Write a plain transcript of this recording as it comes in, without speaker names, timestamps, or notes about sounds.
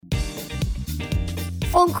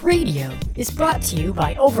Funk Radio is brought to you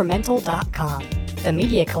by Overmental.com, the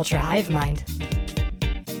media culture hive mind.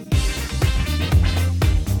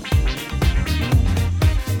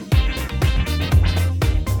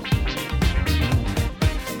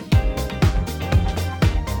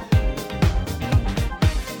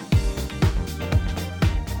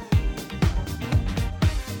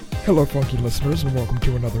 Hello, funky listeners, and welcome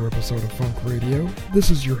to another episode of Funk Radio. This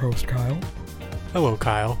is your host, Kyle. Hello,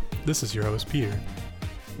 Kyle. This is your host, Peter.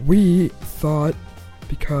 We thought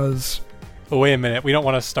because... Oh, wait a minute. We don't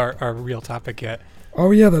want to start our real topic yet. Oh,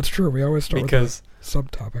 yeah, that's true. We always start with a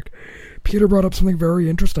subtopic. Peter brought up something very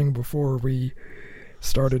interesting before we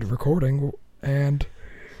started recording, and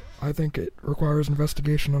I think it requires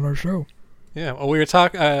investigation on our show. Yeah, well, we were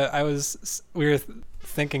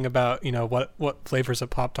thinking about, what flavors of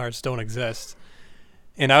Pop-Tarts don't exist.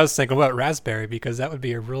 And I was thinking about raspberry because that would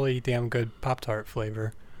be a really damn good Pop-Tart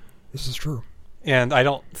flavor. This is true. And I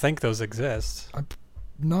don't think those exist. I'm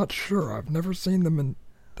not sure. I've never seen them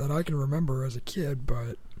that I can remember as a kid,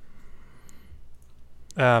 but...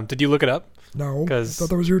 Did you look it up? No, I thought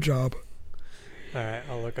that was your job. Alright,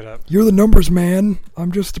 I'll look it up. You're the numbers man.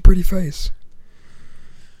 I'm just a pretty face.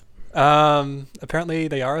 Apparently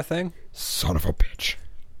they are a thing. Son of a bitch.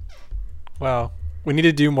 Wow. We need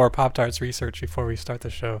to do more Pop-Tarts research before we start the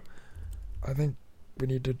show. I think we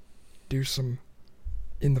need to do some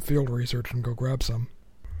in-the-field research and go grab some.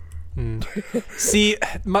 See,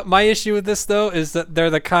 my issue with this, though, is that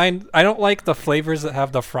they're the kind... I don't like the flavors that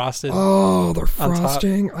have the frosted. Oh, they're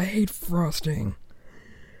frosting. I hate frosting.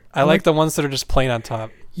 I like the ones that are just plain on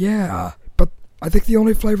top. Yeah, but I think the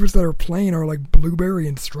only flavors that are plain are like blueberry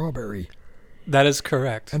and strawberry. That is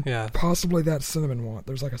correct, and yeah. Possibly that cinnamon one.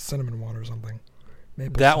 There's like a cinnamon one or something.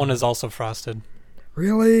 That cinnamon. One is also frosted.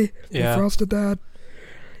 Really? Yeah. They frosted that?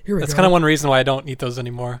 Here we go. That's kind of one reason why I don't eat those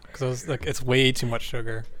anymore. Because it's way too much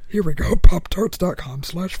sugar. Here we go.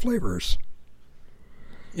 Poptarts.com/flavors.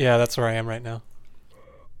 Yeah, that's where I am right now.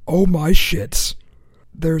 Oh my shits.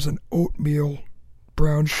 There's an oatmeal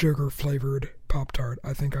brown sugar flavored Pop-Tart.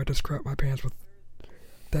 I think I just crapped my pants with...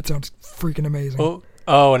 That sounds freaking amazing.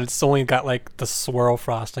 Oh, and it's only got like the swirl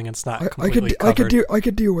frosting. It's not completely covered. I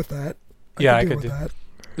could deal with that. I could do that.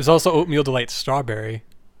 There's also Oatmeal Delight Strawberry.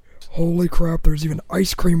 Holy crap, there's even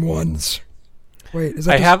ice cream ones. Wait, is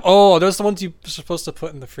that those the ones you're supposed to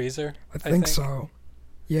put in the freezer? I think so.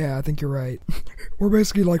 Yeah, I think you're right. We're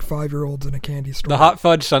basically like 5-year-olds in a candy store. The Hot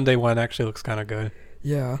Fudge Sundae one actually looks kind of good.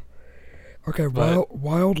 Yeah. Okay,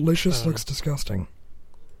 Wildlicious looks disgusting.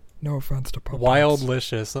 No offense to Pop-Tarts.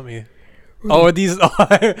 Wildlicious, let me... Oh, these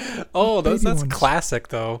are... Oh, that's ones. Classic,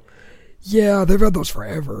 though. Yeah, they've had those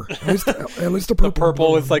forever. At least the purple. The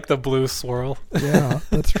purple with like the blue swirl. Yeah,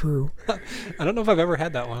 that's true. I don't know if I've ever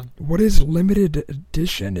had that one. What is limited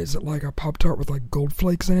edition? Is it like a Pop-Tart with like gold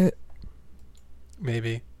flakes in it?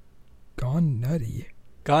 Maybe. Gone Nutty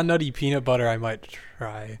peanut butter I might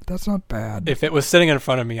try. That's not bad. If it was sitting in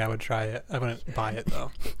front of me, I would try it. I wouldn't buy it,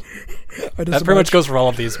 though. That pretty much goes for all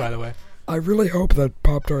of these, by the way. I really hope that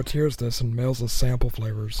Pop-Tarts hears this and mails us sample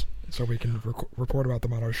flavors so we can report about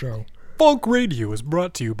them on our show. Funk Radio is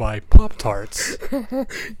brought to you by Pop-Tarts.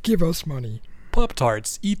 Give us money.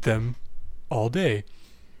 Pop-Tarts, eat them all day.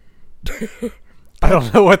 I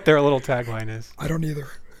don't know what their little tagline is. I don't either.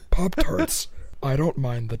 Pop-Tarts, I don't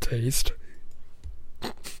mind the taste.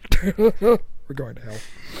 We're going to hell.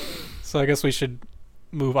 So I guess we should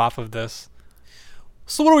move off of this.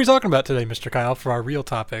 So what are we talking about today, Mr. Kyle, for our real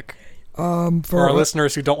topic? For our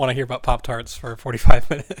listeners who don't want to hear about Pop-Tarts for 45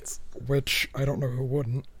 minutes. Which, I don't know who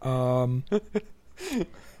wouldn't. Our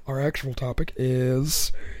actual topic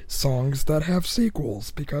is songs that have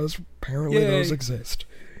sequels, because apparently those exist.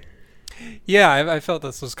 Yeah, I felt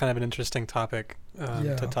this was kind of an interesting topic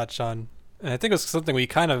to touch on. And I think it was something we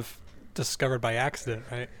kind of discovered by accident,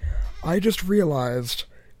 right? I just realized,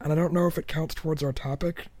 and I don't know if it counts towards our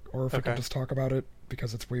topic, or if we can just talk about it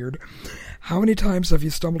because it's weird. How many times have you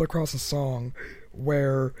stumbled across a song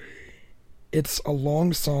where it's a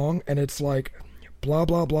long song and it's like blah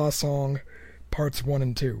blah blah song parts 1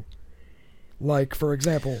 and 2? Like, for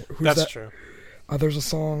example, That's true. There's a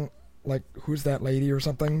song like Who's That Lady or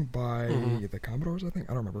something by the Commodores, I think.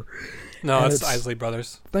 I don't remember. No, it's the Isley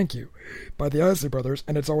Brothers. Thank you. By the Isley Brothers,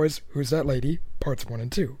 and it's always Who's That Lady parts 1 and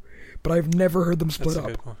 2. But I've never heard them split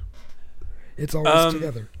up. It's always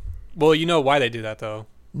together. Well, you know why they do that, though.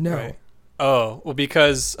 No. Right? Oh, well,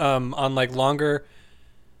 because on like longer,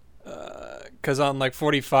 because on like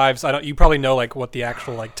 45s, you probably know like what the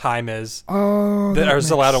actual like time is. Oh, that is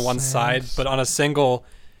allowed on one side, but on a single,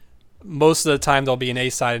 most of the time there'll be an A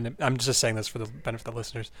side, and I'm just saying this for the benefit of the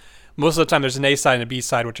listeners. most of the time there's an A side and a B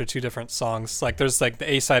side, which are two different songs. Like there's like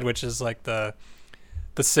the A side, which is like the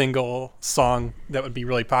single song that would be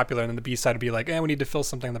really popular, and then the B side would be like, we need to fill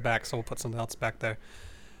something in the back, so we'll put something else back there.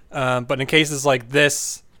 But in cases like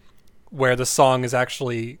this, where the song is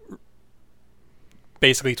actually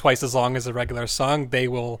basically twice as long as a regular song, they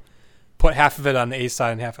will put half of it on the A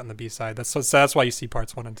side and half on the B side. So that's why you see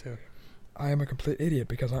parts 1 and 2. I am a complete idiot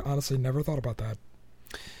because I honestly never thought about that.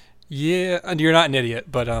 Yeah, and you're not an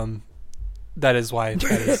idiot, but that is why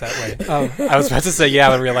that is that way. I was about to say,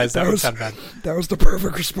 I realized that would sound bad. That was the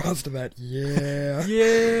perfect response to that. Yeah.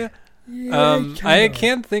 Yeah. I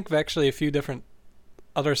can think of actually a few different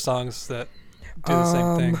other songs that do the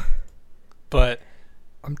same thing. But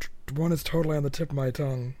one is totally on the tip of my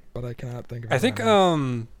tongue, but I cannot think of it. I think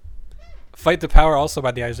Fight the Power, also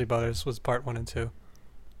by the Isley Brothers, was part 1 and 2.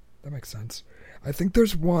 That makes sense. I think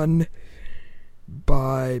there's one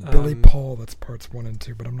by Billy Paul that's parts 1 and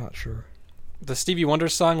 2, but I'm not sure. The Stevie Wonder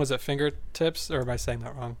song, was it Fingertips, or am I saying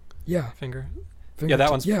that wrong? Yeah. Yeah,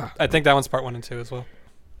 that one's. Yeah. I think that one's part 1 and 2 as well.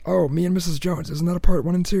 Oh, Me and Mrs. Jones, isn't that a part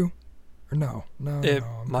 1 and 2? Or no? It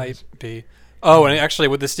might be. Oh, and actually,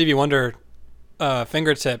 with the Stevie Wonder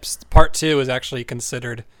Fingertips, part 2 is actually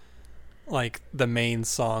considered like the main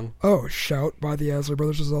song. Oh, Shout by the Isley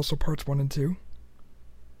Brothers is also parts 1 and 2.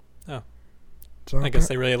 Oh. So I guess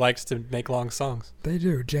they really liked to make long songs. They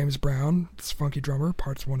do. James Brown, Funky Drummer,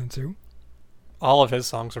 parts 1 and 2. All of his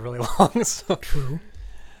songs are really long. So. True.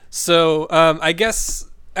 So I guess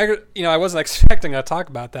I wasn't expecting to talk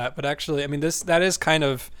about that, but actually, I mean, that is kind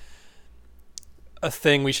of a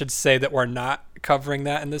thing we should say, that we're not covering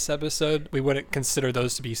that in this episode. We wouldn't consider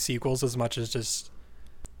those to be sequels as much as just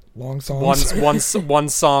long songs. one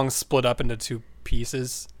song split up into two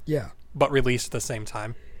pieces. Yeah. But released at the same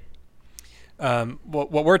time.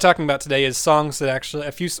 What we're talking about today is songs that actually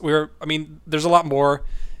there's a lot more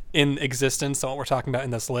in existence than what we're talking about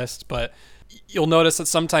in this list, but you'll notice that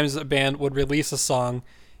sometimes a band would release a song,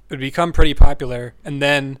 it would become pretty popular, and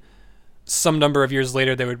then some number of years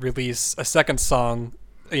later they would release a second song,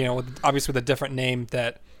 obviously with a different name,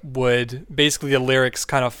 that would basically the lyrics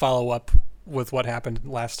kind of follow up with what happened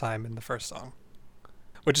last time in the first song.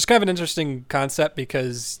 Which is kind of an interesting concept,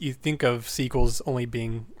 because you think of sequels only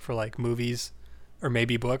being for like movies or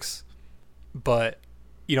maybe books, but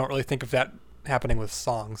you don't really think of that happening with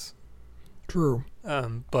songs. True.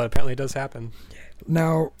 But apparently it does happen.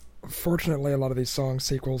 Now, fortunately, a lot of these song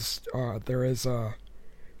sequels, there is a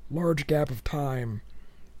large gap of time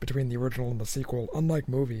between the original and the sequel, unlike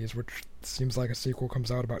movies, which seems like a sequel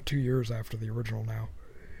comes out about 2 years after the original now.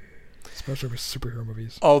 Especially with superhero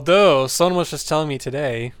movies. Although, someone was just telling me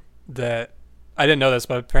today that, I didn't know this,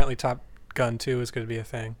 but apparently Top Gun 2 is going to be a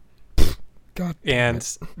thing. God.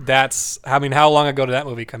 And that's, how long ago did that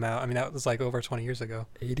movie come out? I mean, that was like over 20 years ago.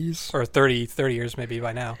 80s? Or 30 years maybe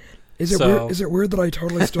by now. Is it weird that I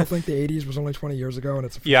totally still think the 80s was only 20 years ago and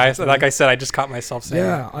it's a like I said, I just caught myself saying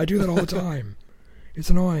that. I do that all the time. It's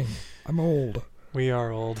annoying. I'm old. We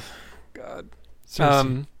are old. God.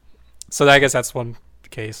 Seriously. So I guess that's one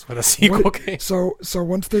case with a sequel case. So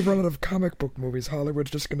once they run out of comic book movies,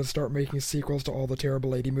 Hollywood's just going to start making sequels to all the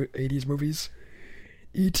terrible 80s movies.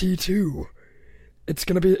 E.T. 2. It's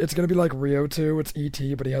gonna be like Rio 2. It's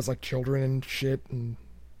E.T., but he has like children and shit, and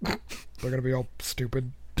they're gonna be all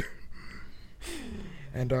stupid.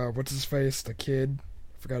 And what's his face? The kid,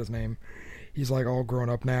 I forgot his name. He's like all grown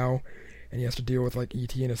up now, and he has to deal with like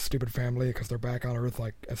E.T. and his stupid family because they're back on Earth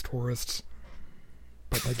like as tourists,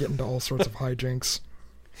 but they get into all sorts of hijinks.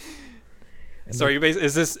 And so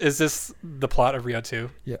is this the plot of Rio 2?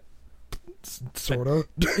 Yeah, sorta.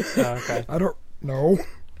 Okay. I don't know.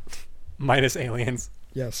 Minus aliens.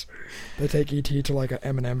 Yes, they take E.T. to like an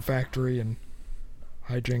M&M factory and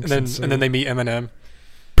hijinks. And then they meet Eminem.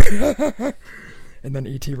 And then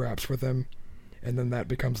E.T. raps with him, and then that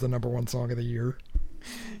becomes the #1 song of the year.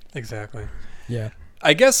 Exactly. Yeah.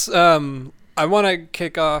 I guess I want to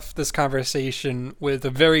kick off this conversation with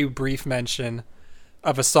a very brief mention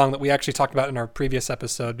of a song that we actually talked about in our previous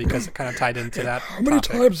episode, because it kind of tied into that. How many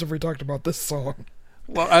times have we talked about this song?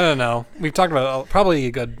 Well, I don't know. We've talked about it probably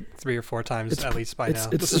a good 3 or 4 times at least by now.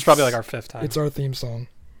 This is probably like our 5th time. It's our theme song.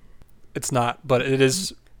 It's not, but it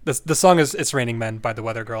is. The song is "It's Raining Men" by the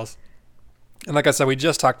Weather Girls. And like I said, we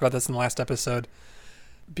just talked about this in the last episode,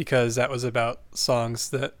 because that was about songs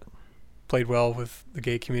that played well with the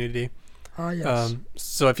gay community. Yes.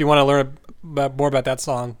 So if you want to learn more about that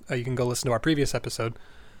song, you can go listen to our previous episode.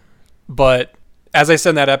 But as I said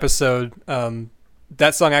in that episode,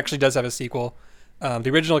 that song actually does have a sequel. The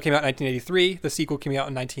original came out in 1983. The sequel came out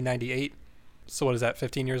in 1998. So what is that,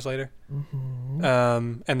 15 years later?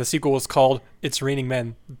 Mm-hmm. And the sequel was called "It's Raining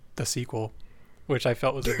Men," the sequel, which I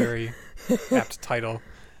felt was a very apt title.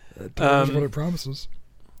 That's what it promises.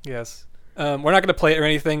 Yes. We're not going to play it or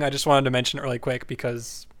anything. I just wanted to mention it really quick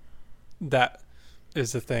because that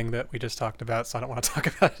is the thing that we just talked about, so I don't want to talk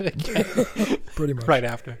about it again. Pretty much. Right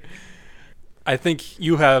after. I think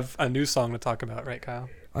you have a new song to talk about, right, Kyle?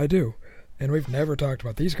 I do. And we've never talked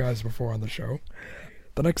about these guys before on the show.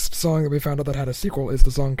 The next song that we found out that had a sequel is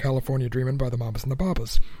the song California Dreamin' by the Mamas and the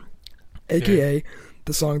Papas. A.K.A.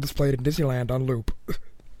 the song that's played in Disneyland on loop.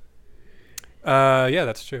 Yeah,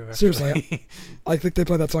 that's true. Actually. Seriously, I think they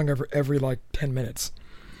play that song every like 10 minutes.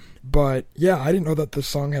 But yeah, I didn't know that this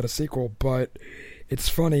song had a sequel, but it's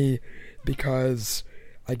funny because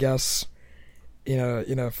I guess in a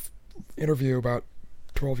interview about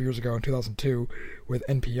 12 years ago in 2002 with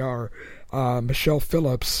NPR, Michelle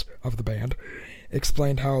Phillips of the band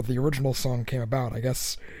explained how the original song came about. I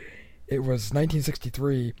guess it was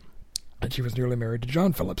 1963 and she was newly married to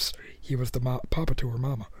John Phillips. He was the papa to her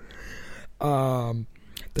mama.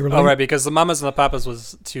 They were right, because the Mamas and the Papas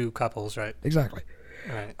was two couples, right? Exactly.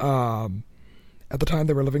 Right. At the time,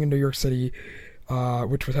 they were living in New York City,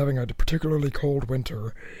 which was having a particularly cold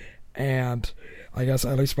winter, and I guess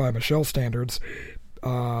at least by Michelle's standards,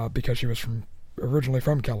 because she was originally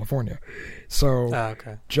from California. So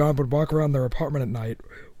okay. John would walk around their apartment at night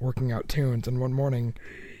working out tunes, and one morning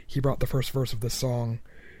he brought the first verse of this song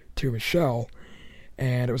to Michelle,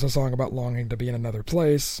 and it was a song about longing to be in another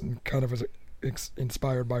place, and kind of was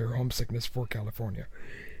inspired by her homesickness for California.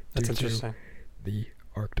 That's interesting. The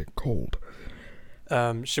Arctic cold.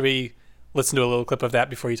 Should we listen to a little clip of that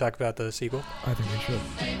before you talk about the sequel? I think we should.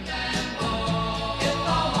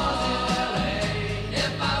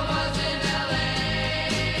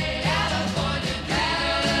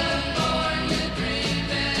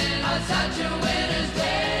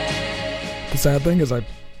 The sad thing is I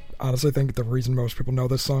honestly think the reason most people know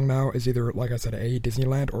this song now is either, like I said, A,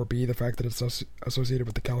 Disneyland, or B, the fact that it's associated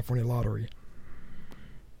with the California lottery.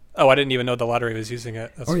 Oh, I didn't even know the lottery was using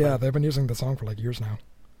it. That's yeah, they've been using the song for like years now.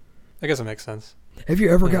 I guess it makes sense. Have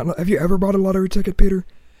you ever bought a lottery ticket, Peter?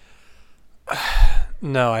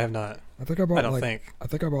 No, I have not. I think I bought. I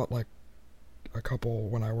think I bought like a couple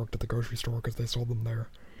when I worked at the grocery store because they sold them there.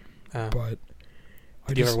 But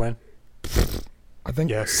did you ever win? I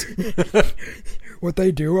think yes. What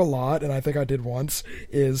they do a lot, and I think I did once,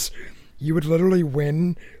 is you would literally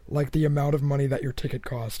win like the amount of money that your ticket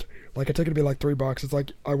cost. Like a ticket would be like $3. It's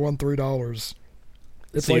like I won $3.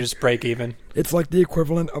 It's so like, you just break even. It's like the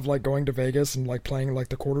equivalent of like going to Vegas and like playing like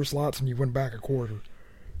the quarter slots and you win back a quarter.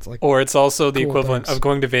 It's like, or it's also the cool equivalent things. of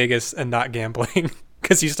going to Vegas and not gambling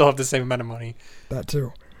because you still have the same amount of money. That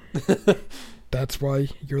too. That's why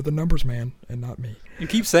you're the numbers man and not me. You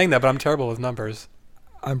keep saying that, but I'm terrible with numbers.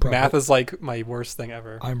 Math is like my worst thing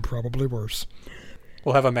ever. I'm probably worse.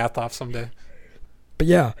 We'll have a math off someday. But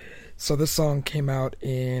yeah, so this song came out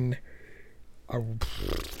in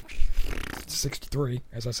 63,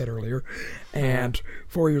 as I said earlier, and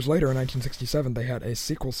 4 years later, in 1967, they had a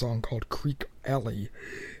sequel song called Creek Alley,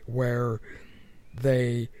 where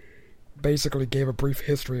they basically gave a brief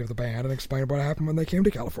history of the band and explained what happened when they came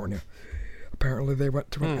to California. Apparently, they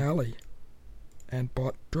went to an alley and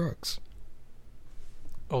bought drugs.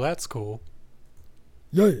 Oh, that's cool.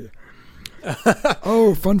 Yeah.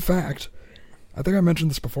 Oh, fun fact. I think I mentioned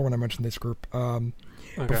this before when I mentioned this group.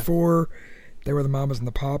 Before they were the Mamas and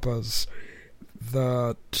the Papas,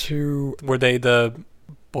 the two... Were they the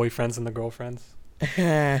boyfriends and the girlfriends?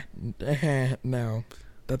 No.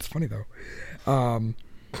 That's funny, though.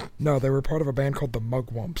 No, they were part of a band called the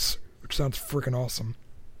Mugwumps, which sounds freaking awesome.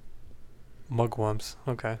 Mugwumps,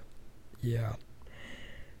 okay. Yeah.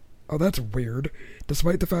 Oh, that's weird.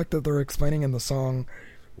 Despite the fact that they're explaining in the song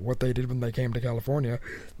what they did when they came to California,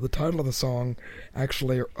 the title of the song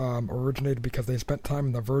actually originated because they spent time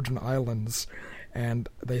in the Virgin Islands and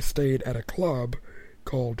they stayed at a club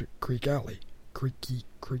called Creek Alley.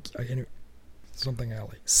 Something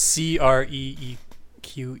Alley. Creeque.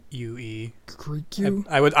 Creek.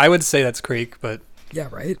 I would say that's Creek, but yeah,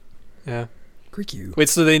 right. Yeah. Creek. Wait,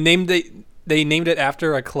 so they named it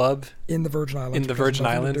after a club in the Virgin Islands. In the Virgin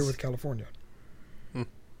Islands, to do with California.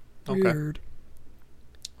 Okay. Weird.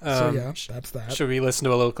 So yeah, that's that. Should we listen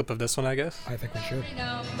to a little clip of this one? I guess. I think we should.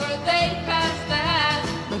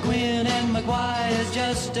 McQueen and McGuire's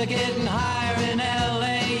just a getting higher in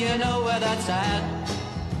L.A. You know where that's at.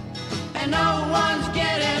 And no one's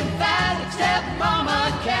getting fat except Mama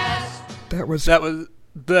Cass. That was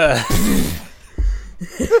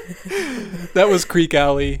that was Creek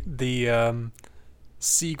Alley, the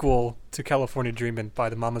sequel to California Dreamin' by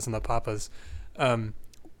the Mamas and the Papas.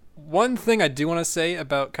 One thing I do want to say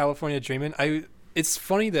about California Dreamin', It's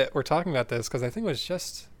funny that we're talking about this because I think it was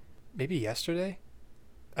just maybe yesterday.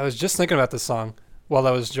 I was just thinking about this song while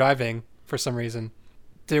I was driving for some reason.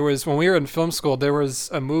 There was, when we were in film school, there was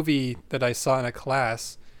a movie that I saw in a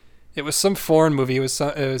class. It was some foreign movie. It was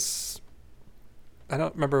I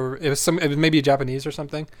don't remember. It was maybe Japanese or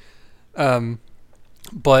something.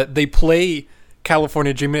 But they play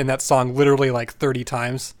California Dreamin' in that song literally like 30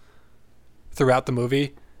 times throughout the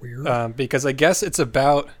movie. Weird. Because I guess it's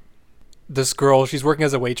about this girl. She's working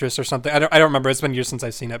as a waitress or something. I don't remember. It's been years since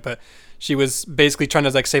I've seen it, but she was basically trying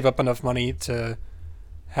to like save up enough money to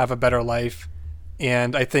have a better life.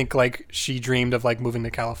 And I think like she dreamed of like moving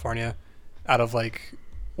to California out of like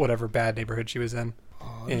whatever bad neighborhood she was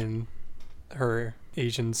in her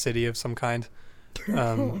Asian city of some kind.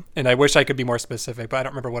 And I wish I could be more specific, but I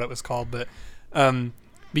don't remember what it was called. But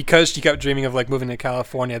because she kept dreaming of like moving to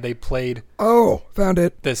California, they played found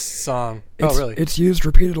it. this song. Really? It's used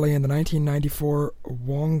repeatedly in the 1994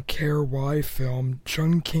 Wong Kar-wai film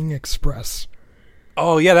Chungking Express,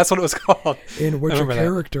 Oh yeah, that's what it was called. in which a remember that.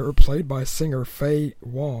 character played by singer Faye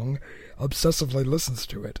Wong obsessively listens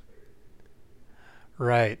to it.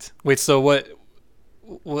 Right. Wait, so what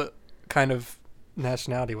kind of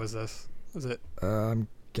nationality was this? Was it I'm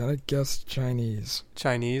gonna guess Chinese.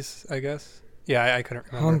 Chinese, I guess? Yeah, I couldn't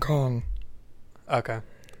remember. Hong Kong. Okay.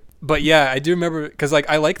 But yeah, I do remember, because like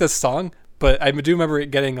I like this song, but I do remember it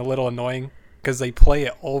getting a little annoying because they play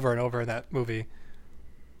it over and over in that movie.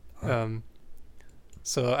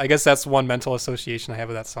 So I guess that's one mental association I have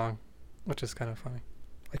with that song, which is kind of funny.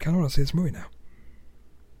 I kind of want to see this movie now.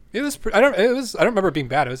 It was I don't remember it being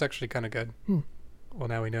bad. It was actually kind of good. Well,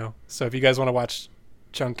 now we know. So if you guys want to watch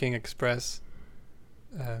Chungking Express,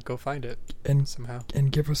 go find it And somehow.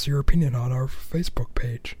 and give us your opinion on our Facebook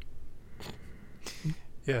page.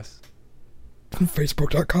 Yes.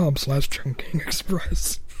 Facebook.com/Chungking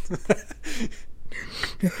Express.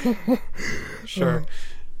 Sure.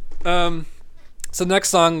 So next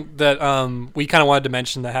song that we kind of wanted to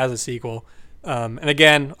mention that has a sequel, and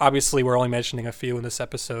again, obviously we're only mentioning a few in this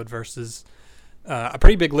episode versus a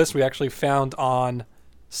pretty big list we actually found on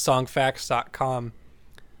songfacts.com.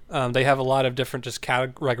 They have a lot of different just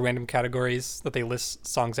like random categories that they list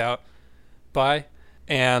songs out by,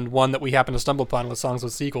 and one that we happened to stumble upon was songs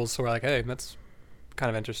with sequels, so we're like, hey, that's kind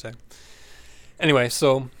of interesting. Anyway,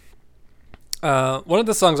 so one of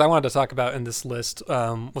the songs I wanted to talk about in this list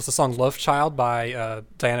was the song Love Child by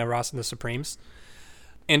Diana Ross and the Supremes.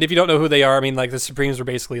 And if you don't know who they are, I mean, like the Supremes were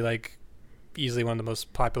basically like easily one of the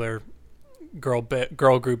most popular girl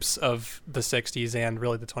groups of the 60s and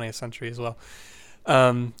really the 20th century as well.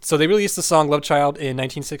 So they released the song Love Child in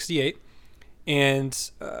 1968.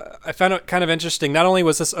 And I found it kind of interesting. Not only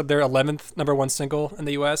was this their 11th number one single in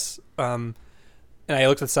the U.S., and I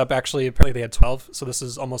looked this up, actually, apparently they had 12, so this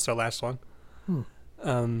is almost their last one.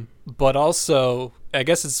 But also, I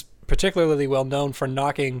guess it's particularly well known for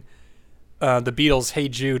knocking the Beatles' Hey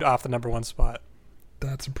Jude off the number one spot.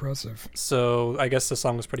 That's impressive. So I guess the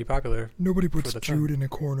song was pretty popular, Nobody puts the Jude time. in a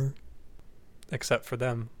corner. except for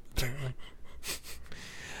them, apparently.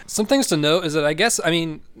 Some things to note is that I guess,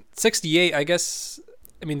 68,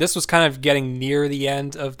 this was kind of getting near the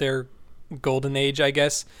end of their golden age, I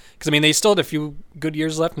guess. Because, they still had a few good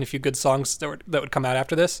years left and a few good songs that would come out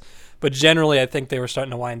after this. But generally, I think they were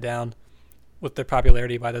starting to wind down with their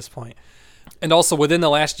popularity by this point. And also, within the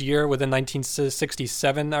last year, within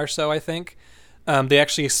 1967 or so, I think, they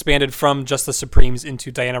actually expanded from just the Supremes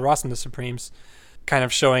into Diana Ross and the Supremes, kind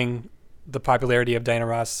of showing the popularity of Diana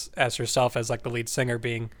Ross as herself as like the lead singer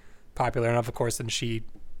being popular enough, of course, then she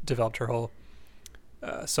developed her whole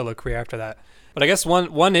solo career after that. But I guess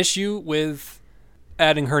one issue with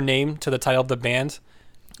adding her name to the title of the band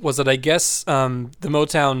was that I guess the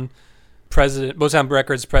Motown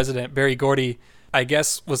Records president, Berry Gordy, I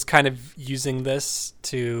guess was kind of using this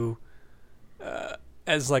to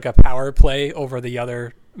as like a power play over the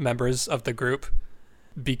other members of the group,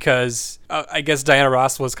 because I guess Diana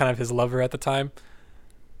Ross was kind of his lover at the time.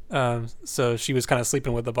 So she was kind of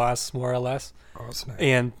sleeping with the boss, more or less. Oh, snap.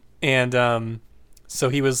 And so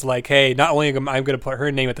he was like, hey, not only am I going to put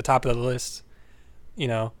her name at the top of the list,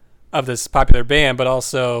 of this popular band, but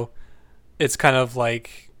also it's kind of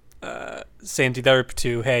like saying to the other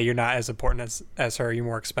two, hey, you're not as important as her, you're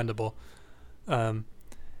more expendable.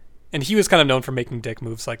 And he was kind of known for making dick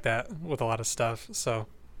moves like that with a lot of stuff. So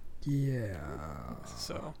Yeah.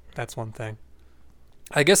 So that's one thing.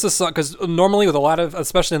 I guess this song, because normally with a lot of,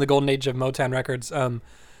 especially in the golden age of Motown Records, a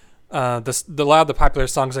lot of the popular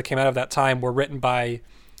songs that came out of that time were written by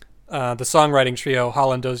the songwriting trio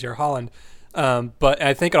Holland, Dozier, Holland. But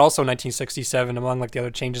I think also in 1967, among like the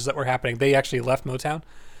other changes that were happening, they actually left Motown.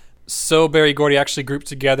 So Berry Gordy actually grouped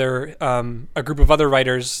together a group of other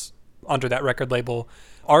writers under that record label,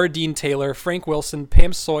 R. Dean Taylor, Frank Wilson,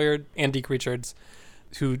 Pam Sawyer, and Deke Richards,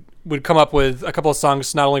 who would come up with a couple of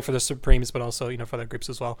songs not only for the Supremes, but also, for other groups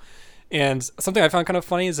as well. And something I found kind of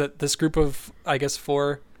funny is that this group of, I guess,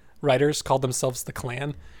 4 writers called themselves the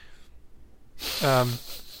Klan,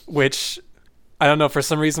 which, I don't know, for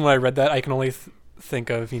some reason when I read that, I can only think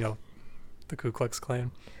of, the Ku Klux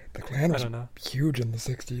Klan. The Klan was I don't know. huge in the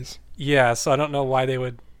 60s. Yeah, so I don't know why they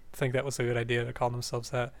would think that was a good idea to call themselves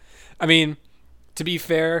that. I mean, to be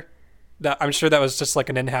fair, I'm sure that was just like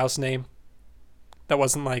an in-house name. That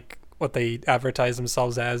wasn't like what they advertised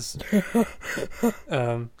themselves as.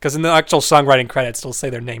 Because in the actual songwriting credits, they'll say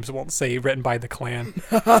their names. It won't say written by the Klan.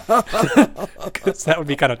 Because that would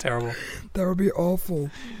be kind of terrible. That would be awful.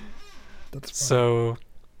 That's funny. So,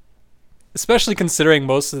 especially considering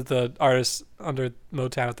most of the artists under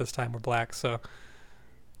Motown at this time were black, so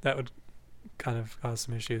that would kind of cause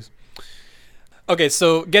some issues. Okay,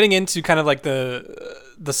 so getting into kind of like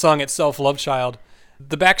the song itself, Love Child,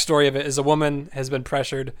 the backstory of it is a woman has been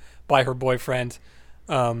pressured by her boyfriend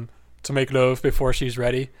to make love before she's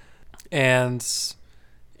ready. And,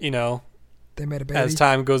 they made a baby. As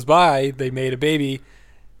time goes by, they made a baby,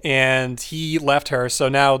 and he left her, so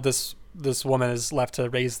now this woman is left to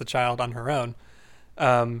raise the child on her own.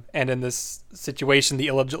 And in this situation, the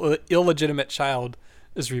illegitimate child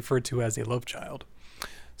is referred to as a love child.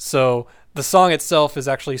 So the song itself is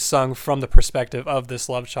actually sung from the perspective of this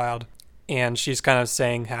love child, and she's kind of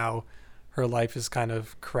saying how her life is kind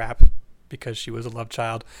of crap because she was a love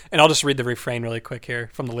child. And I'll just read the refrain really quick here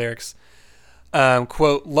from the lyrics.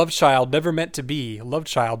 Quote, "Love child never meant to be, love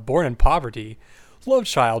child born in poverty. Love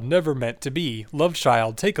child never meant to be, love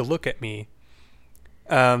child take a look at me."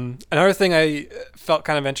 Another thing I felt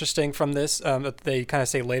kind of interesting from this, that they kind of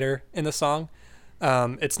say later in the song,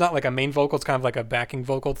 it's not like a main vocal, it's kind of like a backing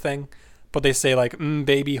vocal thing, but they say like,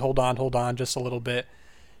 baby, hold on just a little bit,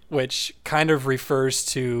 which kind of refers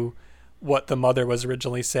to what the mother was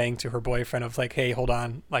originally saying to her boyfriend of like, hey, hold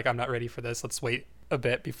on, like I'm not ready for this, let's wait a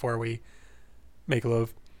bit before we make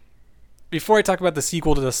love. Before I talk about the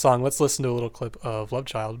sequel to this song, let's listen to a little clip of Love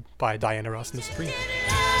Child by Diana Ross and the Supremes.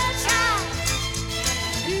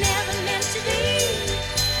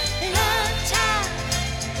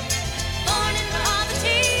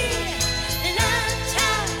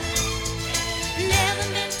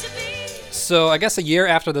 So I guess a year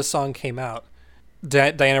after this song came out,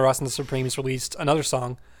 Diana Ross and the Supremes released another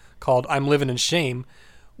song called I'm Living in Shame,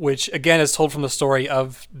 which again is told from the story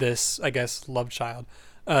of this, I guess, love child.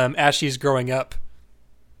 As she's growing up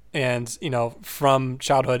and, from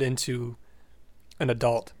childhood into an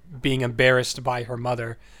adult, being embarrassed by her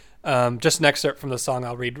mother. Just an excerpt from the song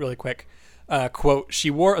I'll read really quick. Quote, "She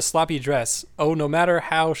wore a sloppy dress. Oh, no matter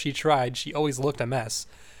how she tried, she always looked a mess.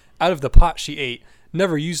 Out of the pot she ate,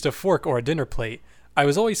 never used a fork or a dinner plate. I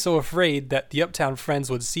was always so afraid that the uptown friends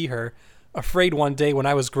would see her, afraid one day when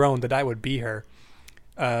I was grown that I would be her."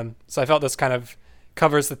 So I felt this kind of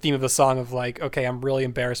covers the theme of the song of like, okay, I'm really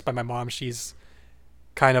embarrassed by my mom. She's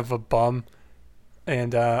kind of a bum,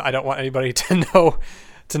 and I don't want anybody to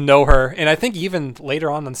know her. And I think even later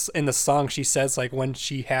on in the song, she says like when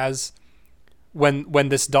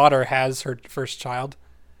this daughter has her first child,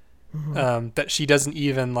 that she doesn't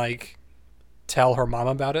even like tell her mom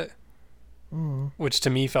about it, which to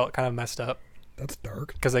me felt kind of messed up. That's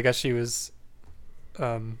dark. Because I guess she was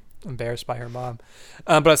embarrassed by her mom.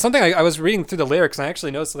 But something I was reading through the lyrics, and I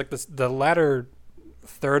actually noticed like the latter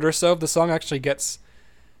third or so of the song actually gets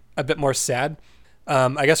a bit more sad.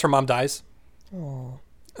 I guess her mom dies,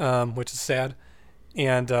 which is sad.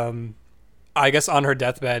 And I guess on her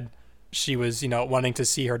deathbed, she was, wanting to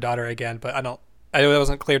see her daughter again. But it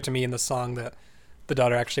wasn't clear to me in the song that the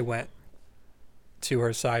daughter actually went to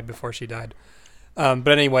her side before she died. But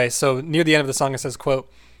anyway, so near the end of the song, it says,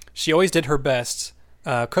 quote, "She always did her best,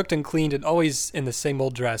 cooked and cleaned and always in the same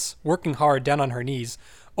old dress, working hard down on her knees,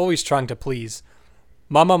 always trying to please.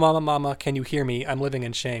 Mama, mama, mama, can you hear me? I'm living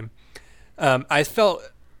in shame." I felt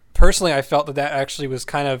that actually was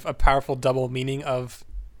kind of a powerful double meaning of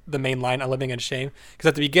the main line, "I'm living in shame." Because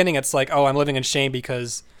at the beginning, it's like, oh, I'm living in shame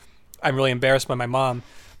because I'm really embarrassed by my mom.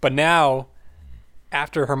 But now,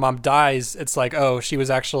 after her mom dies, it's like, oh, she was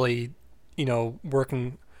actually,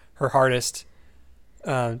 working her hardest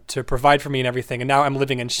to provide for me and everything. And now I'm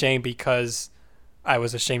living in shame because I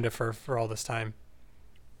was ashamed of her for all this time.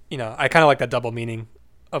 I kind of like that double meaning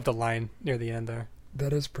of the line near the end there.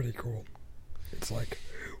 That is pretty cool. It's like,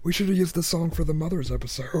 we should have used this song for the Mothers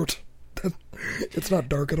episode. It's not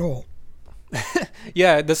dark at all.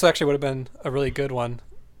 Yeah, this actually would have been a really good one.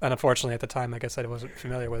 And unfortunately, at the time, like I said, I wasn't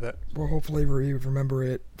familiar with it. Well, hopefully we remember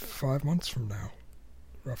it 5 months from now,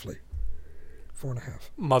 roughly 4.5.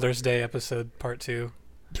 Mother's Day episode part 2.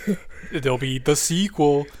 There'll be the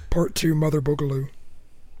sequel. Part 2, Mother Boogaloo.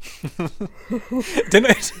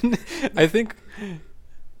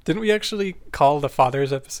 Didn't we actually call the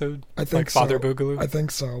Father's episode? I think like Father so. Boogaloo? I think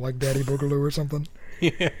so, like Daddy Boogaloo or something.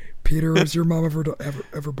 Yeah. Peter, has your mom ever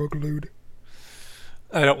boogalooed?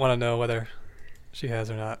 I don't want to know whether she has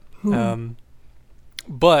or not.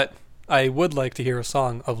 But I would like to hear a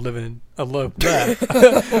song of Living I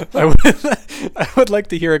would like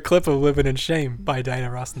to hear a clip of Living in Shame by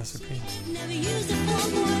Diana Ross and the Supremes. Never used a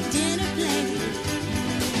fork or a dinner plate.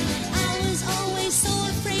 I was always so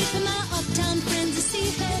afraid for my uptown friends to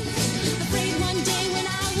see her. Afraid one day when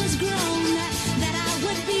I was grown that I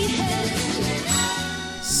would be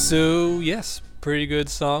her. So, yes, pretty good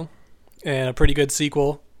song. And a pretty good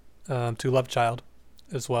sequel to Love Child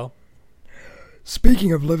as well.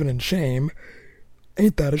 Speaking of living in shame,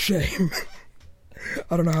 ain't that a shame?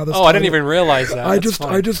 I don't know how this. Oh, I didn't even realize that. I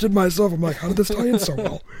just did myself. I'm like, how did this tie in so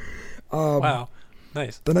well? Wow,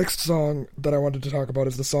 nice. The next song that I wanted to talk about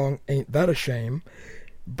is the song "Ain't That a Shame"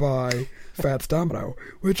 by Fats Domino,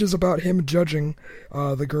 which is about him judging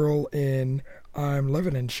the girl in "I'm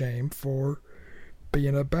Living in Shame" for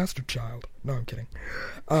being a bastard child. No, I'm kidding.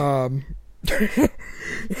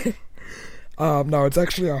 No, it's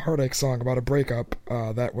actually a heartache song about a breakup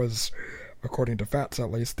that was, according to Fats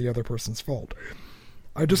at least, the other person's fault.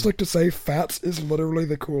 I'd just like to say Fats is literally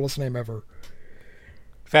the coolest name ever.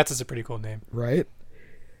 Fats is a pretty cool name. Right?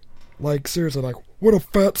 Like, seriously, like, what up,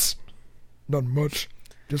 Fats? Not much.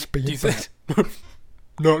 Just being fat.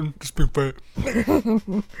 Nothing, just being fat.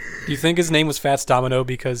 Do you think his name was Fats Domino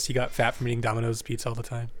because he got fat from eating Domino's pizza all the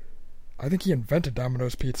time? I think he invented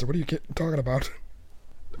Domino's Pizza. What are you talking about?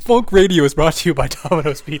 Funk Radio is brought to you by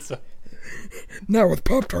Domino's Pizza. Now with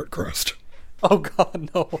Pop-Tart crust. Oh,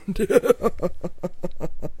 God, no.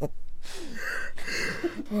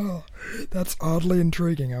 Oh, that's oddly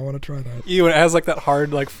intriguing. I want to try that. Ew, it has like that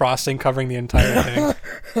hard like frosting covering the entire thing.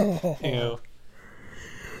 Ew.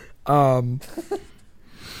 I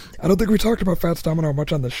don't think we talked about Fats Domino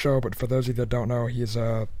much on the show, but for those of you that don't know, he's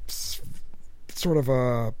a sort of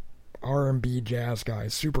a R&B jazz guy,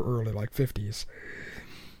 super early, like 50s.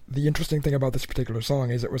 The interesting thing about this particular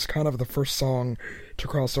song is it was kind of the first song to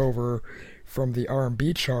cross over from the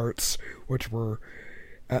R&B charts, which were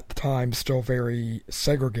at the time still very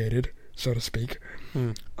segregated, so to speak,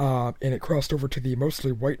 and it crossed over to the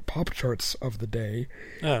mostly white pop charts of the day,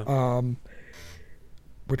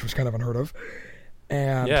 which was kind of unheard of.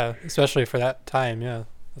 And yeah, especially for that time, yeah.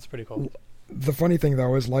 That's pretty cool. The funny thing,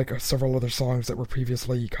 though, is like several other songs that were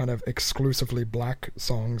previously kind of exclusively black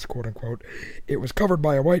songs, quote-unquote, it was covered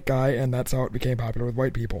by a white guy, and that's how it became popular with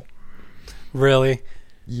white people. Really?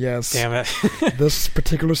 Yes. Damn it. This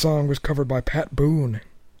particular song was covered by Pat Boone.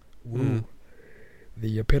 Woo.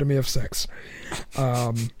 The epitome of sex.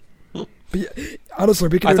 But yeah, honestly,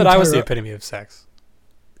 we could I thought I was the epitome of sex.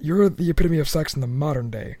 You're the epitome of sex in the modern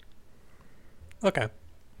day. Okay.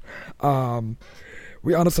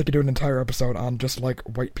 We honestly could do an entire episode on just like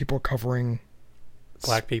white people covering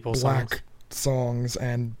black people songs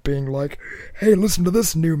and being like, hey, listen to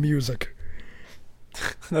this new music.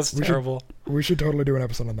 That's terrible. We should totally do an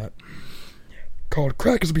episode on that. Called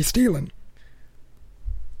Crackers Be Stealing.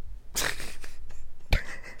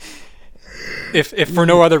 If for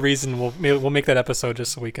no other reason, we'll make that episode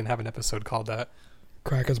just so we can have an episode called that.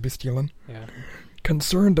 Crackers Be Stealing. Yeah.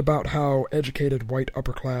 Concerned about how educated white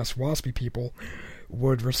upper-class waspy people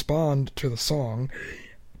would respond to the song,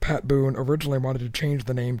 Pat Boone originally wanted to change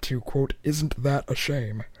the name to, quote, Isn't That a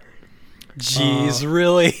Shame? Jeez,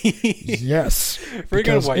 really? Yes.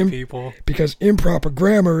 Freaking white people. Because improper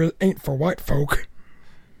grammar ain't for white folk.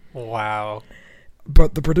 Wow.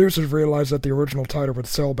 But the producers realized that the original title would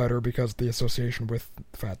sell better because of the association with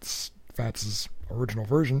Fats's original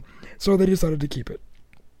version, so they decided to keep it.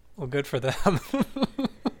 Well, good for them.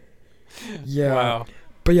 Yeah. Wow.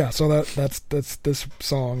 But yeah, so that's this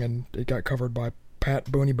song, and it got covered by Pat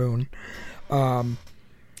Booney Boone. Well,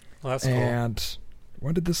 that's cool. And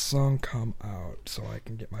when did this song come out? So I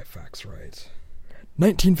can get my facts right.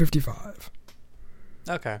 1955.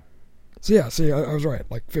 Okay. So yeah, see, I was right.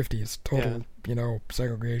 Like 50s, total,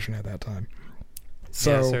 segregation at that time.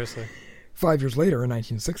 So, yeah, seriously. 5 years later, in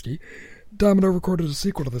 1960, Domino recorded a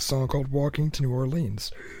sequel to this song called Walking to New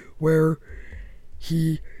Orleans, where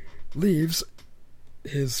he leaves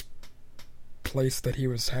his place that he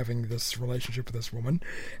was having this relationship with this woman,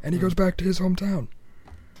 and he goes back to his hometown.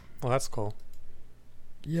 Well, that's cool.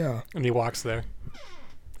 Yeah. And he walks there,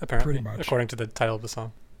 apparently, Pretty much. according to the title of the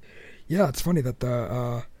song. Yeah, it's funny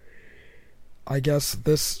that I guess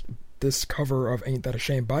this cover of Ain't That a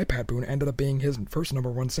Shame by Pat Boone ended up being his first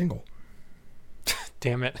 #1 single.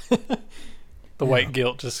 Damn it. The white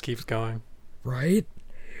guilt just keeps going. Right?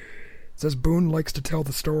 It says Boone likes to tell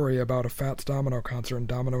the story about a Fats Domino concert, and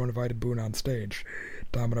Domino invited Boone on stage.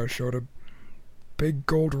 Domino showed a big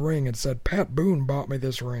gold ring and said, "Pat Boone bought me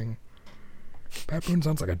this ring." Pat Boone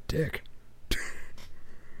sounds like a dick.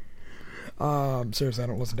 Seriously, I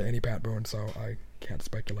don't listen to any Pat Boone, so I can't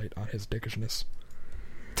speculate on his dickishness.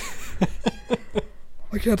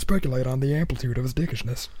 I can't speculate on the amplitude of his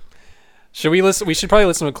dickishness. Should we listen? We should probably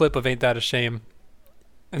listen to a clip of "Ain't That a Shame."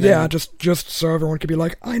 And Yeah, then- just so everyone can be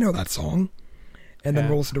like, I know that song. And then Yeah.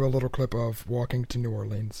 we'll listen to a little clip of Walking to New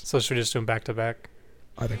Orleans. So should we just do them back to back?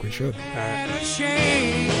 I think we should. All right. A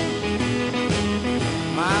shame.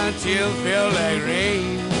 My tears feel like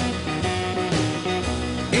rain.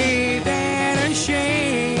 Ain't that a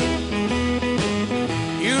shame?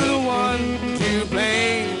 You're the one to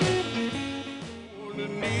blame. Gonna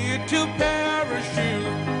need to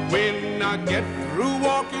parachute when I get through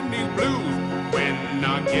walking these blues. When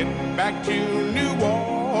I get back to New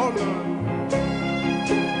Orleans,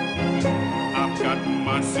 I've got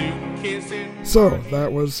my suitcase in. So,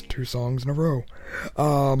 that was 2 songs in a row.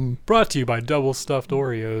 Brought to you by Double Stuffed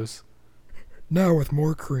Oreos. Now with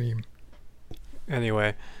more cream.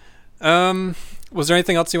 Anyway, was there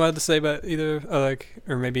anything else you wanted to say about either,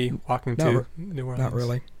 or maybe Walking to New Orleans? Not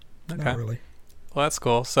really. Okay. Not really. Well, that's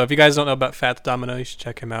cool. So if you guys don't know about Fats Domino, you should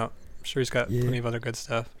check him out. I'm sure he's got Yeah. plenty of other good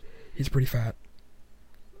stuff. He's pretty fat.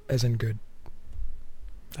 As in good.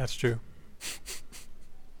 That's true.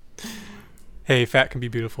 Hey, fat can be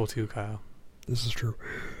beautiful too, Kyle. This is true.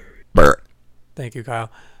 Thank you,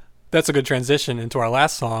 Kyle. That's a good transition into our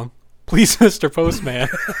last song, Please Mr. Postman,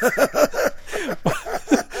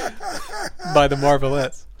 by the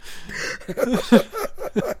Marvelettes.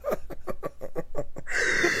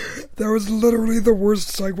 That was literally the worst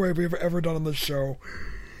segue we've ever done on the show.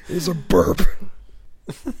 It was a burp.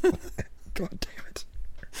 God damn it.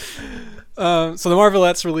 So the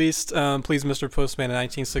Marvelettes released Please Mr. Postman in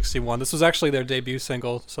 1961. This was actually their debut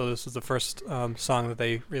single, so this was the first song that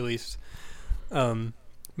they released, meant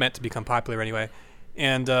to become popular anyway.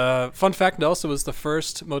 And fun fact, it also was the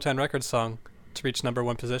first Motown Records song to reach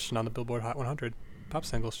 #1 position on the Billboard Hot 100 pop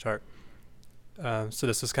singles chart. So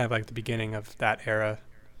this was kind of like the beginning of that era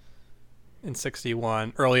in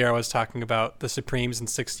 61. Earlier I was talking about the Supremes in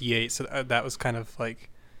 68, so that was kind of like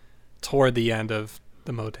toward the end of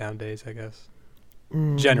the Motown days, I guess.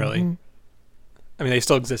 Generally. I mean, they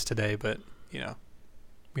still exist today, but,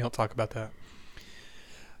 we don't talk about that.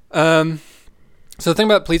 So the thing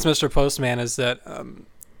about Please Mr. Postman is that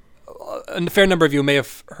a fair number of you may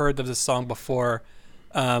have heard of this song before.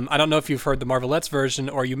 I don't know if you've heard the Marvelettes version,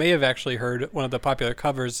 or you may have actually heard one of the popular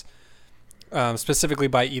covers, specifically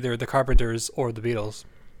by either the Carpenters or the Beatles.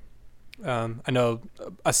 I know,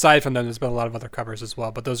 aside from them, there's been a lot of other covers as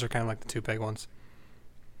well, but those are kind of like the 2 big ones.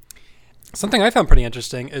 Something I found pretty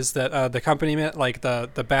interesting is that the accompaniment, like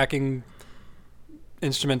the backing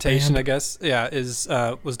instrumentation, I guess,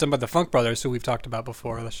 was done by the Funk Brothers, who we've talked about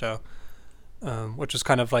before on the show, which was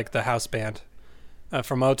kind of like the house band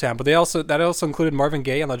from Motown. But that also included Marvin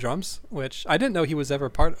Gaye on the drums, which I didn't know he was ever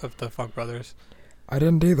part of the Funk Brothers. I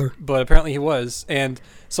didn't either. But apparently he was. And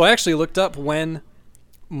so I actually looked up when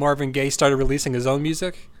Marvin Gaye started releasing his own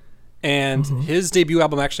music, and his debut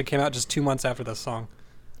album actually came out just 2 months after this song,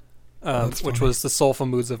 which was The Soulful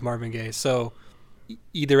Moods of Marvin Gaye. So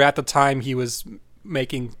either at the time he was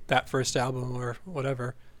making that first album or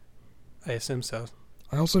whatever. I assume so.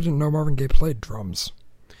 I also didn't know Marvin Gaye played drums.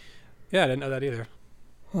 Yeah, I didn't know that either.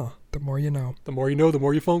 Huh. The more you know. The more you know, the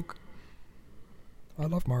more you funk. I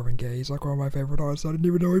love Marvin Gaye. He's like one of my favorite artists. I didn't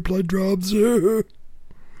even know he played drums.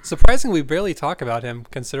 Surprisingly, we barely talk about him,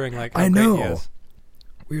 considering how I great know. he is.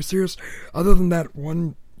 We were serious. Other than that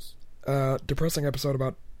one depressing episode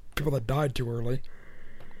about people that died too early.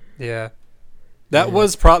 Yeah. That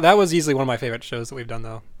was easily one of my favorite shows that we've done,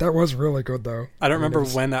 though. That was really good, though. I don't remember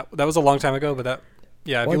when that was a long time ago, but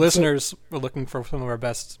if you listeners were looking for some of our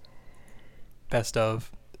best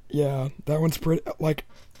of. Yeah, that one's pretty,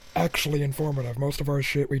 actually informative. Most of our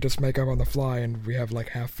shit we just make up on the fly, and we have,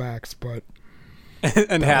 half facts, but...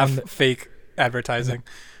 and half fake advertising.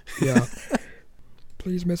 Yeah.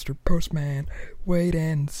 Please, Mr. Postman, wait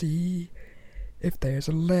and see if there's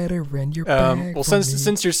a letter in your bag. Well,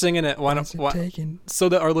 since you're singing it, why so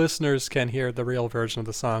that our listeners can hear the real version of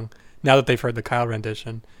the song now that they've heard the Kyle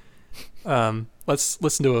rendition. Let's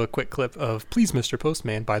listen to a quick clip of "Please, Mr.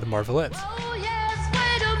 Postman" by the Marvelettes. Oh yes,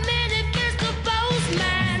 wait a minute, Mr.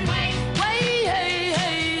 Postman. Wait, hey, hey,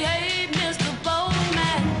 hey,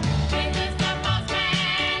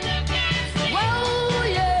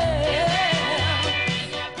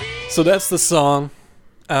 So that's the song.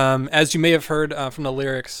 As you may have heard from the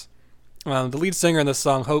lyrics, the lead singer in this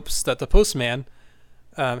song hopes that the postman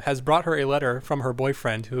has brought her a letter from her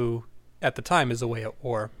boyfriend, who at the time is away at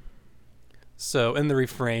war. So in the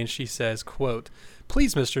refrain, she says, quote,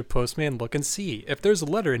 "Please, Mr. Postman, look and see if there's a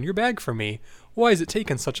letter in your bag for me. Why has it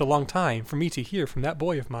taken such a long time for me to hear from that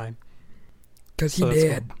boy of mine?" Because he So that's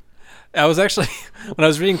did. cool. I was actually, when I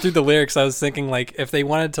was reading through the lyrics, I was thinking, like, if they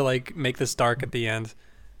wanted to, like, make this dark at the end,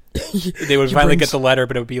 they would He finally brings- get the letter,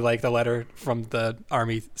 but it would be like the letter from the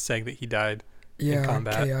army saying that he died in Yeah,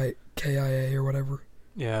 combat. KIA or whatever.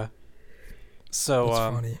 Yeah. So, That's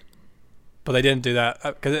funny. but they didn't do that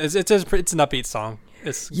because it's an upbeat song.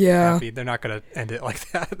 It's Yeah. happy. They're not gonna end it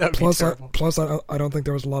like that. That would Plus, be terrible. I don't think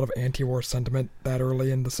there was a lot of anti-war sentiment that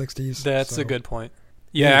early in the 60s. That's so- a good point.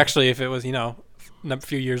 Yeah, Yeah. actually, if it was, a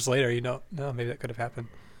few years later, no, maybe that could have happened.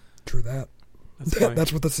 True that. That's funny.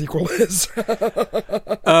 That's what the sequel is.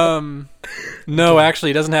 No, actually,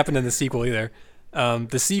 it doesn't happen in the sequel either.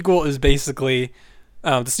 The sequel is basically,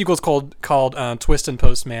 the sequel is called Twist and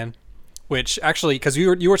Postman, which actually, because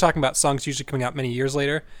you were talking about songs usually coming out many years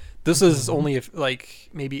later. This is only like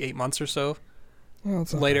maybe 8 months or so Well,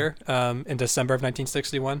 it's not later, in December of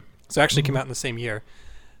 1961. So it actually came out in the same year.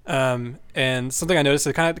 And something I noticed,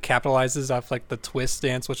 it kind of capitalizes off like the twist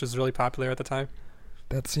dance, which was really popular at the time.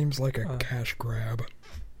 That seems like a cash grab.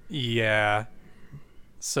 Yeah.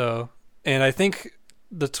 So, and I think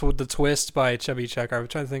the twist by Chubby Checker. I'm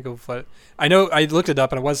trying to think of what I know. I looked it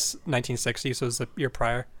up, and it was 1960, so it was the year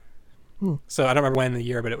prior. So I don't remember when in the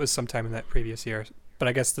year, but it was sometime in that previous year. But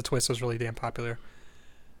I guess the twist was really damn popular,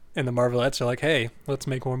 and the Marvelettes are like, "Hey, let's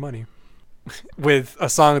make more money with a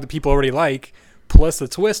song that people already like, plus the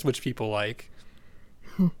twist which people like."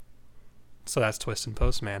 So that's Twist and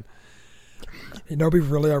Postman. You know, what'd be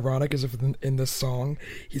really ironic is if in this song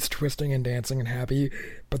he's twisting and dancing and happy,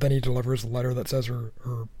 but then he delivers a letter that says her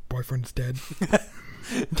boyfriend's dead.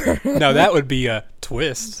 Now that would be a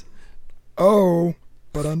twist. Oh,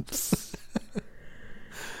 but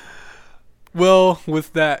Well,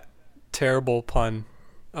 with that terrible pun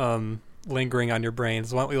lingering on your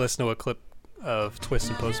brains, why don't we listen to a clip of Twist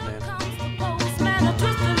and Postman?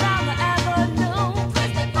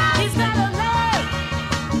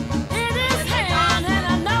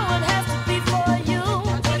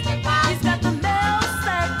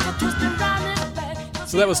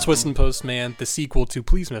 So that was Twist and Postman, the sequel to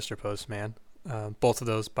Please, Mr. Postman. Both of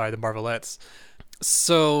those by the Marvelettes.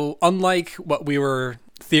 So, unlike what we were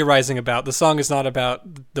theorizing about, the song is not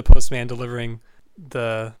about the postman delivering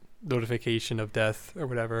the notification of death or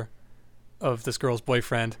whatever of this girl's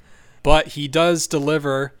boyfriend, but he does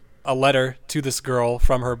deliver a letter to this girl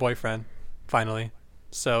from her boyfriend, finally.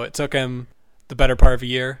 So it took him the better part of a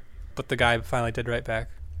year, but the guy finally did write back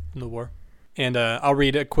from the war. And I'll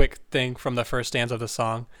read a quick thing from the first stanza of the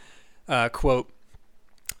song. Quote,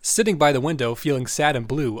 "Sitting by the window, feeling sad and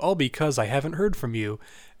blue, all because I haven't heard from you.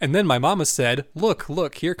 And then my mama said,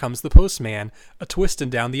 look, here comes the postman, a-twistin'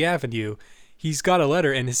 down the avenue. He's got a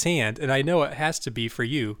letter in his hand, and I know it has to be for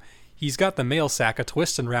you. He's got the mail sack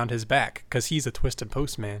a-twistin' round his back, 'cause he's a twistin'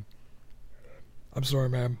 postman." I'm sorry,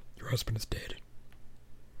 ma'am. Your husband is dead.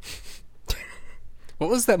 What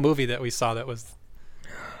was that movie that we saw that was...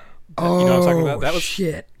 Oh, you know what I'm talking about? That was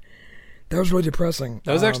shit. That was really depressing.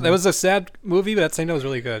 That was actually that was a sad movie, but that same note was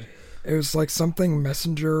really good. It was like something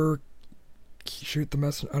messenger. Shoot the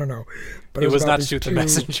messenger. I don't know. But It was about not these Shoot the two-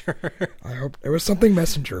 Messenger. I hope it was something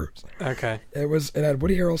messenger. Okay. It had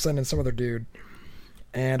Woody Harrelson and some other dude,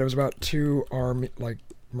 and it was about two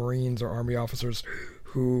Marines or Army officers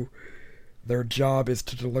who their job is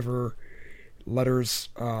to deliver letters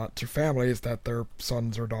to families that their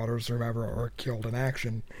sons or daughters or whoever are killed in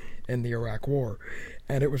action in the Iraq War,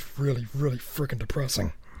 and it was really, really freaking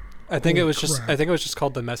depressing. I think it Holy was just crap. I think it was just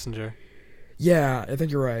called The Messenger. Yeah, I think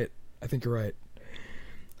you're right.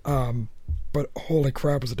 But holy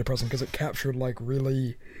crap, was it depressing because it captured like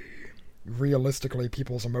really realistically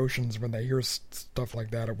people's emotions when they hear stuff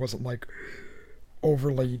like that. It wasn't like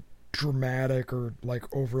overly dramatic or like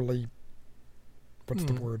overly what's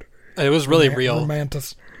the word? It was really real.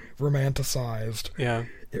 Romanticized. Yeah.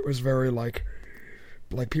 It was very like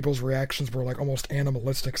people's reactions were like almost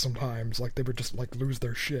animalistic sometimes. Like they would just like lose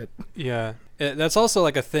their shit. Yeah. That's also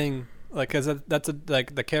like a thing, like, 'cause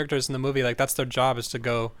like the characters in the movie, like that's their job is to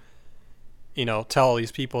go, tell all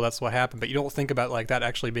these people that's what happened, but you don't think about like that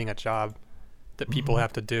actually being a job that people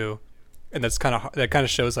have to do, and that kind of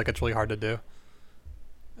shows like it's really hard to do.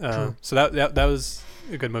 So that was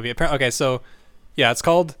a good movie. Okay, so yeah, it's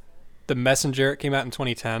called The Messenger. It came out in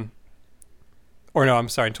 2010, or no, I'm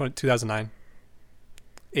sorry, 2009.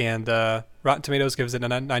 and Rotten Tomatoes gives it a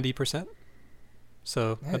 90%.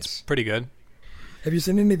 So Nice. that's pretty good. Have you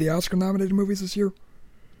seen any of the Oscar-nominated movies this year?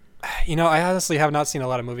 You know, I honestly have not seen a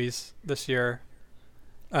lot of movies this year.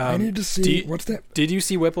 I need to see... what's that? Did you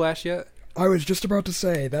see Whiplash yet? I was just about to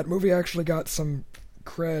say, that movie actually got some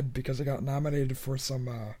cred because it got nominated for some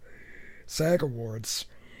SAG awards.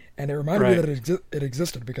 And it reminded me that it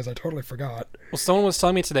existed because I totally forgot. Well, someone was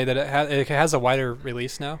telling me today that it has a wider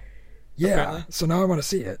release now. Yeah, apparently. so now I want to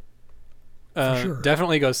see it. For sure.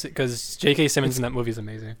 Definitely go see, because J.K. Simmons in that movie is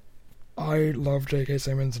amazing. I love J.K.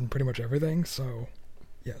 Simmons in pretty much everything, so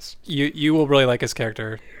yes. You will really like his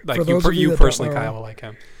character. Like For those of you you that personally, don't know- Kyle, will like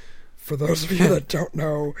him. For those of you that don't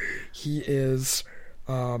know, he is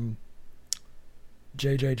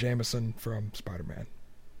J.J. Jameson from Spider-Man.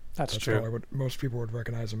 That's That's true. all most people would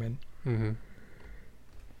recognize him in. Mm-hmm.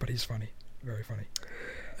 But he's funny. Very funny.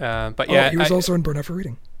 But yeah, he was also in Burn After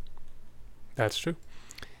Reading. That's true.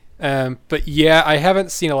 But yeah, I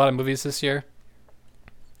haven't seen a lot of movies this year,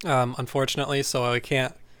 unfortunately, so I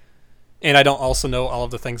can't. And I don't also know all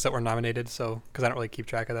of the things that were nominated, so because I don't really keep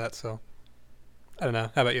track of that. So I don't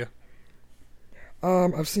know. How about you?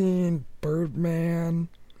 I've seen Birdman.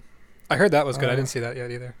 I heard that was good. I didn't see that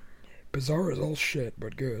yet either. Bizarre as all shit,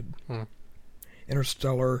 but good.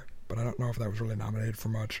 Interstellar, but I don't know if that was really nominated for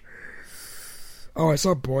much. Oh, I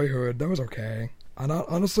saw Boyhood. That was okay.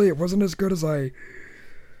 Honestly, it wasn't as good as I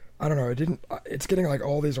don't know. It didn't. It's getting like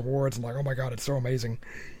all these awards and like, oh my god, it's so amazing.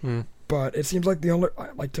 But it seems like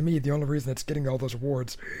to me, the only reason it's getting all those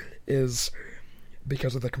awards is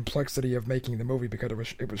because of the complexity of making the movie, because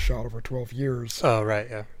it was shot over 12 years. Oh right,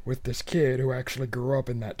 yeah. With this kid who actually grew up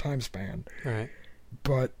in that time span. Right.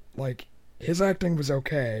 But like his acting was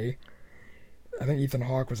okay. I think Ethan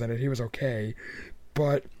Hawke was in it. He was okay,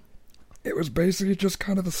 but it was basically just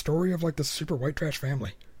kind of the story of like the super white trash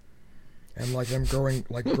family, and like them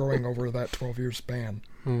growing over that 12-year span.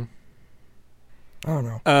 I don't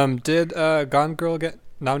know. Did Gone Girl get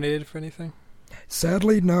nominated for anything?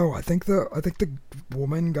 Sadly, no. I think the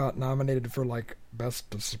woman got nominated for like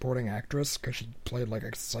best supporting actress because she played like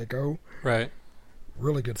a psycho. Right.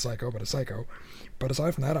 Really good psycho, but a psycho. But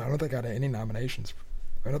aside from that, I don't think I got any nominations.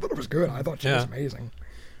 And I thought it was good. I thought she was amazing.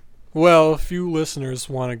 Well, if you listeners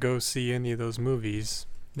want to go see any of those movies,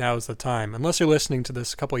 now is the time. Unless you're listening to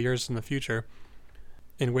this a couple years in the future,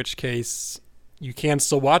 in which case you can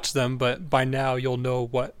still watch them, but by now you'll know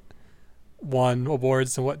what won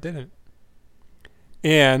awards and what didn't.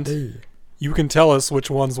 And you can tell us which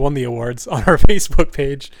ones won the awards on our Facebook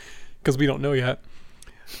page, because we don't know yet,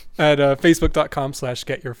 at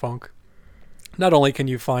facebook.com/getyourfunk. Not only can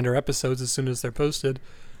you find our episodes as soon as they're posted,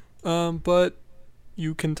 but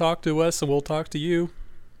you can talk to us and we'll talk to you,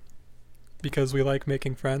 because we like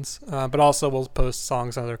making friends. But also we'll post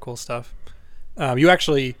songs and other cool stuff. You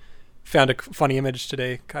actually found a funny image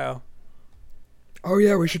today, Kyle. Oh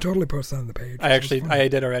yeah, we should totally post that on the page. I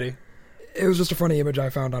did already. It was just a funny image I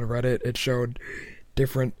found on Reddit. It showed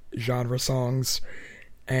different genre songs,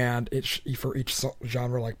 and for each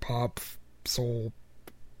genre, like pop, soul,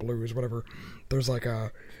 blues, whatever, there's like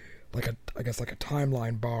a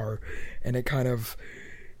timeline bar, and it kind of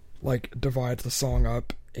like divides the song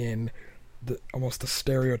up in almost the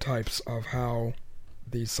stereotypes of how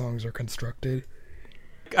these songs are constructed.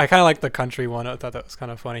 I kind of like the country one. I thought that was kind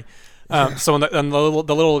of funny. So on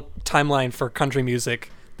the little timeline for country music,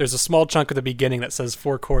 there's a small chunk at the beginning that says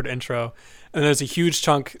 4-chord intro, and there's a huge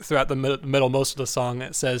chunk throughout the middle, most of the song,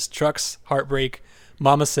 that says trucks, heartbreak,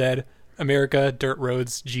 mama said, America, dirt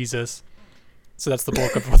roads, Jesus. So that's the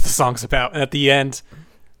bulk of what the song's about. And at the end,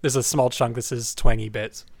 there's a small chunk that says twangy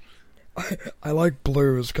bits. I like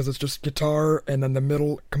blues because it's just guitar and then the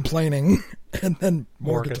middle complaining and then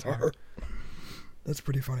more guitar. That's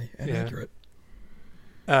pretty funny and accurate.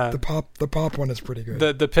 The pop one is pretty good.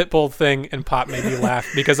 The Pitbull thing in pop made me laugh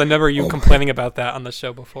because I remember you complaining about that on the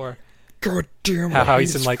show before. God damn it! How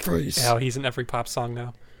he's in how he's in every pop song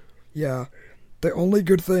now. Yeah. The only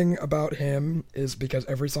good thing about him is because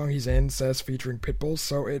every song he's in says featuring Pitbull,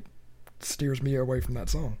 so it steers me away from that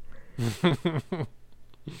song.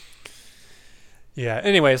 Yeah,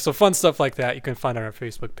 anyway, so fun stuff like that you can find on our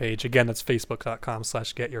Facebook page. Again, that's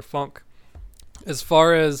facebook.com/getyourfunk. As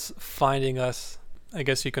far as finding us, I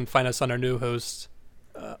guess you can find us on our new host,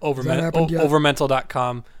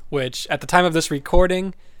 overmental.com, which at the time of this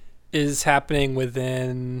recording is happening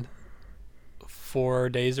within 4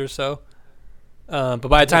 days or so. But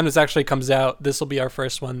by the time this actually comes out, this will be our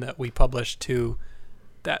first one that we publish to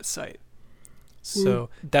that site. So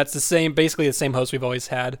that's basically the same host we've always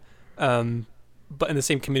had, but in the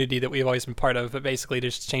same community that we've always been part of. But basically,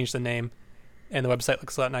 just changed the name, and the website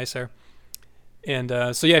looks a lot nicer.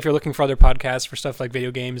 And so yeah, if you're looking for other podcasts for stuff like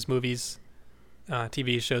video games, movies,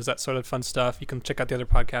 TV shows, that sort of fun stuff, you can check out the other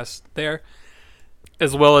podcasts there,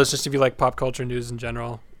 as well as just if you like pop culture news in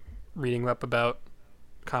general, reading up about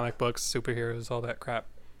comic books, superheroes, all that crap.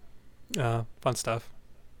 Fun stuff.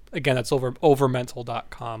 Again, that's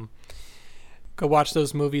overmental.com. Go watch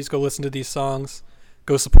those movies, go listen to these songs,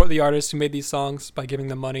 go support the artists who made these songs by giving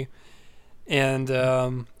them money, and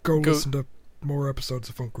Go listen to more episodes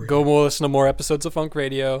of Funk Radio. Go listen to more episodes of Funk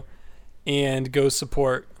Radio, and go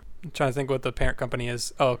support. I'm trying to think what the parent company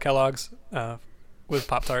is. Oh, Kellogg's with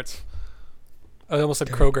Pop-Tarts. I almost said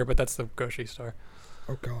Kroger, but that's the grocery store.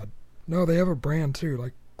 Oh, God. No, they have a brand, too,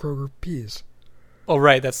 like Kroger Peas. Oh,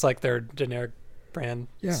 right. That's like their generic brand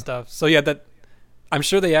stuff. So, yeah, that I'm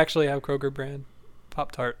sure they actually have Kroger brand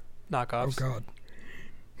Pop-Tart knockoffs. Oh, God.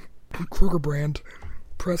 Kroger brand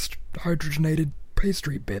pressed hydrogenated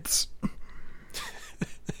pastry bits.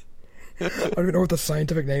 I don't even know what the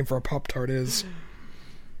scientific name for a Pop-Tart is.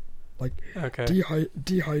 Like,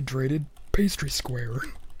 dehydrated pastry square.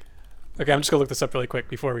 Okay, I'm just going to look this up really quick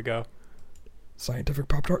before we go. Scientific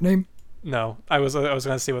Pop-Tart name? No, I was going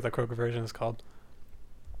to see what the Kroger version is called.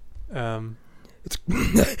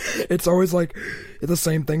 It's always like it's the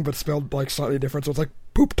same thing but spelled like slightly different, so it's like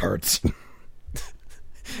Poop Tarts.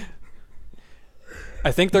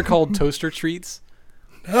 I think they're called toaster treats.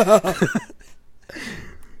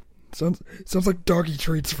 Sounds like doggy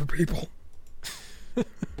treats for people.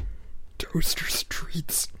 Toaster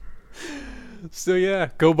treats. So yeah,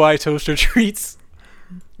 go buy toaster treats,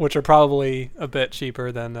 which are probably a bit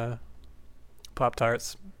cheaper than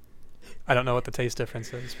Pop-Tarts. I don't know what the taste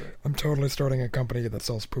difference is, but I'm totally starting a company that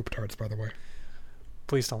sells Poop Tarts, by the way.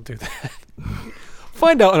 Please don't do that.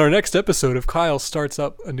 Find out in our next episode if Kyle starts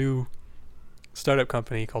up a new startup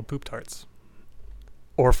company called Poop Tarts.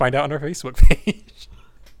 Or find out on our Facebook page.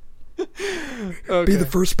 Okay. Be the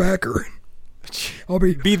first backer.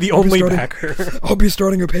 Be the only backer. I'll be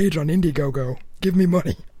starting a page on Indiegogo. Give me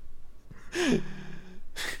money.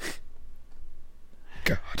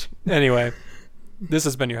 God. Anyway, this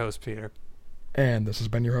has been your host, Peter. And this has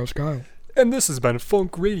been your host, Kyle. And this has been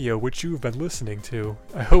Funk Radio, which you've been listening to.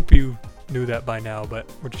 I hope you knew that by now, but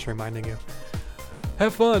we're just reminding you.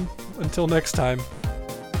 Have fun. Until next time.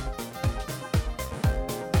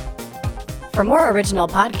 For more original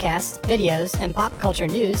podcasts, videos, and pop culture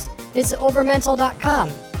news, visit overmental.com.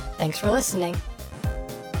 Thanks for listening.